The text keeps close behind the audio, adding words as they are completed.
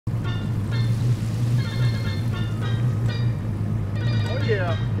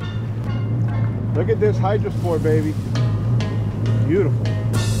Look at this hydrosport, baby. Beautiful.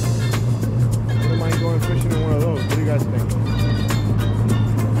 I wouldn't mind going fishing in one of those. What do you guys think?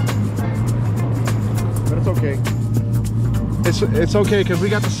 But it's okay. It's okay because we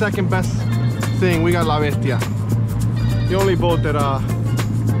got the second best thing. We got La Bestia. The only boat that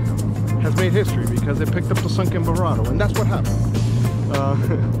has made history because it picked up the sunken Verado, and that's what happened.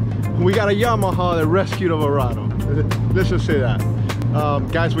 We got a Yamaha that rescued a Verado. Let's just say that.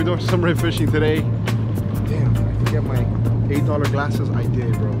 Guys, we're doing some red fishing today. Damn, I have to get my $8 glasses. I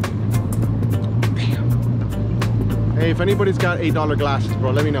did, bro. Damn. Hey, if anybody's got $8 glasses,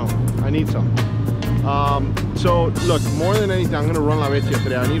 bro, let me know. I need some. So look, more than anything, I'm gonna run La Bestia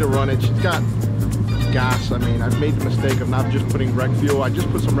today. I need to run it. She's got gas. I mean, I've made the mistake of not just putting rec fuel. I just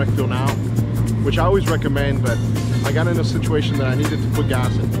put some rec fuel now, which I always recommend, but I got in a situation that I needed to put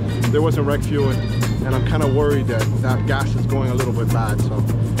gas in. There wasn't rec fuel, and I'm kind of worried that that gas is going a little bit bad. So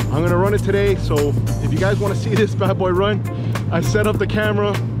I'm gonna run it today. So if you guys want to see this bad boy run, I set up the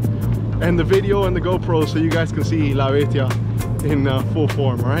camera and the video and the GoPro so you guys can see La Bestia in full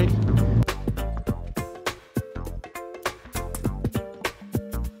form, all right?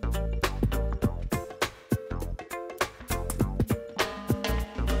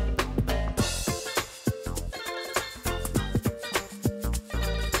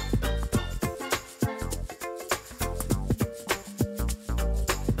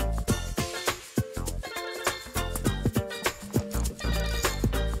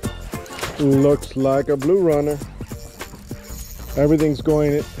 Looks like a blue runner. Everything's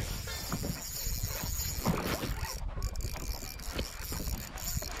going it.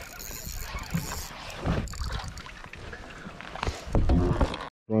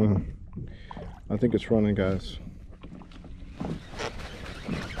 Running. I think it's running, guys.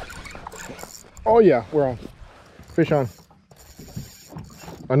 Oh yeah, we're on. Fish on.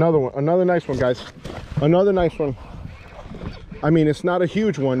 Another one. Another nice one, guys. Another nice one. I mean, it's not a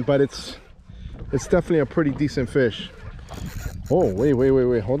huge one, but it's definitely a pretty decent fish. Oh,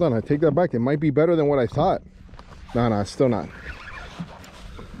 wait. Hold on, I take that back. It might be better than what I thought. No, it's still not.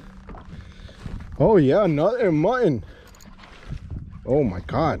 Oh yeah, another mutton. Oh my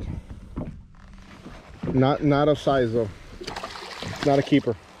God. Not a size though. Not a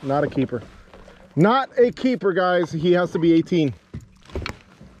keeper. Not a keeper. Not a keeper, guys. He has to be 18.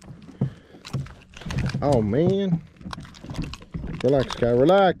 Oh man. Relax, guy.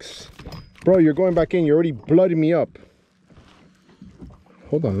 Relax. Bro, you're going back in. You're already blooding me up.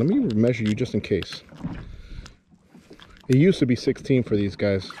 Hold on. Let me measure you just in case. It used to be 16 for these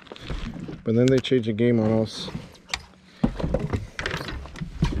guys, but then they changed the game on us.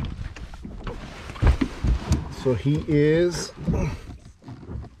 So he is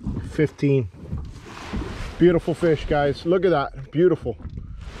 15. Beautiful fish, guys. Look at that. Beautiful.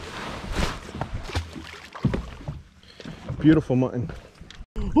 Beautiful mutton.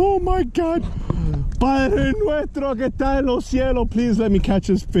 Oh my God. Padre nuestro que está en los cielos, please let me catch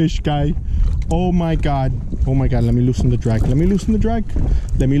this fish, guy. Oh my God. Oh my God. Let me loosen the drag. Let me loosen the drag.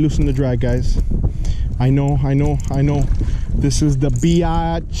 Let me loosen the drag, guys. I know. This is the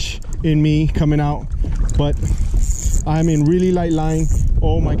biatch in me coming out, but I'm in really light line.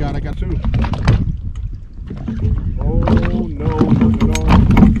 Oh my God. I got two. Oh no.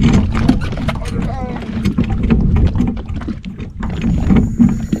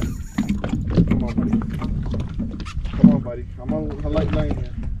 I'm on a light line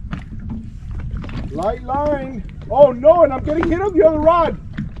here. Light line. Oh no, and I'm getting hit on the other rod.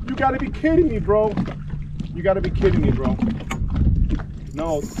 You gotta be kidding me, bro. You gotta be kidding me, bro.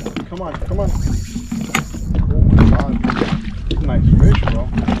 No, come on. Oh my God. Nice fish, bro.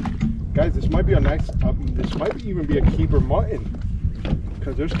 Guys, this might be a nice, this might even be a keeper mutton.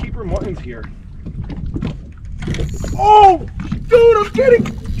 Because there's keeper muttons here. Oh, dude, I'm getting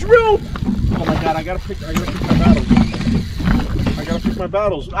drilled. Oh my God, I gotta pick my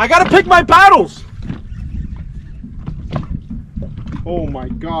battles. I gotta pick my battles. Oh my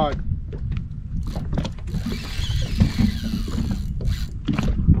God.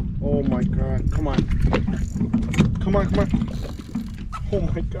 Oh my God, come on. Oh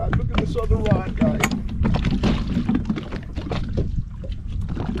my God, look at this other rod, guys.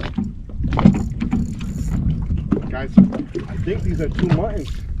 Guys, I think these are two muttons.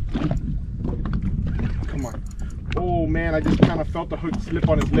 Come on. Oh man, I just kind of felt the hook slip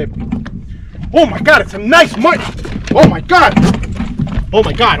on his lip. Oh my God, it's a nice mutton. Oh my God.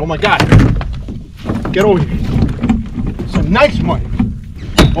 Get over here. It's a nice mutton.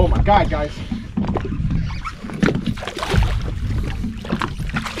 Oh my God, guys.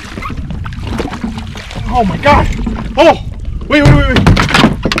 Oh my God. Oh, wait.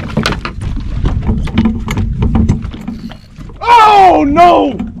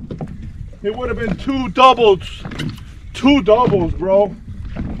 no! It would have been two doubles. Two doubles, bro.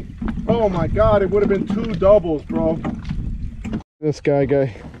 Oh my God, it would have been two doubles, bro. This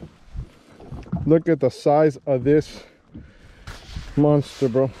guy. Look at the size of this monster,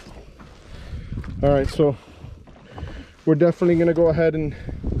 bro. All right, so we're definitely gonna go ahead and,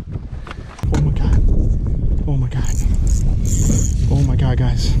 oh my God, oh my God, oh my God,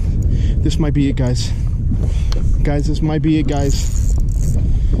 guys, this might be it, guys, this might be it, guys.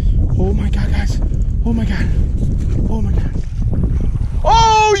 Oh my God, guys, oh my God, oh my God.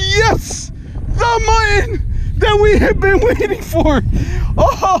 Oh yes, the mutton that we have been waiting for.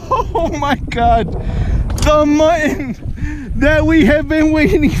 Oh my God, the mutton that we have been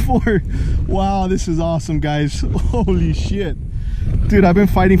waiting for. Wow, this is awesome, guys. Holy shit, dude, I've been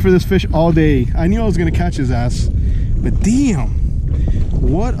fighting for this fish all day. I knew I was gonna catch his ass, but damn,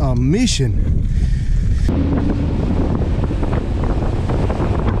 what a mission.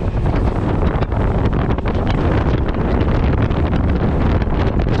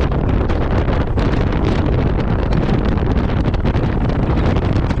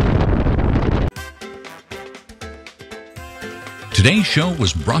 Today's show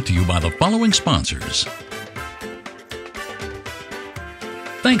was brought to you by the following sponsors.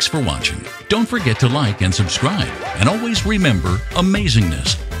 Thanks for watching. Don't forget to like and subscribe. And always remember,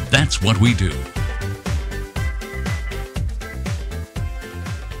 amazingness. That's what we do.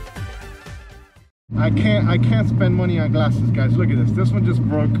 I can't spend money on glasses, guys. Look at this. This one just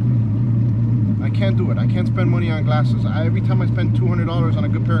broke. I can't do it. I can't spend money on glasses. Every time I spend $200 on a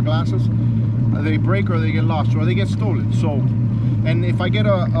good pair of glasses, they break or they get lost or they get stolen. So, and if I get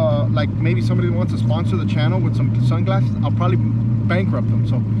like maybe somebody wants to sponsor the channel with some sunglasses, I'll probably bankrupt them.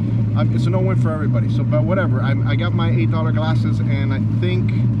 So it's a no-win for everybody. So, but whatever. I got my $8 glasses, and I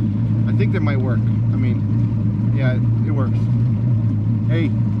think they might work. I mean, yeah, it works. Hey,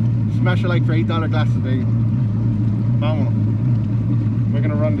 smash a like for $8 glasses, baby. Vámonos. We're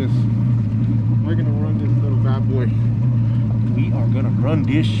gonna run this. We're gonna run this little bad boy. We are gonna run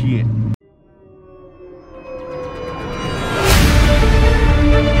this shit.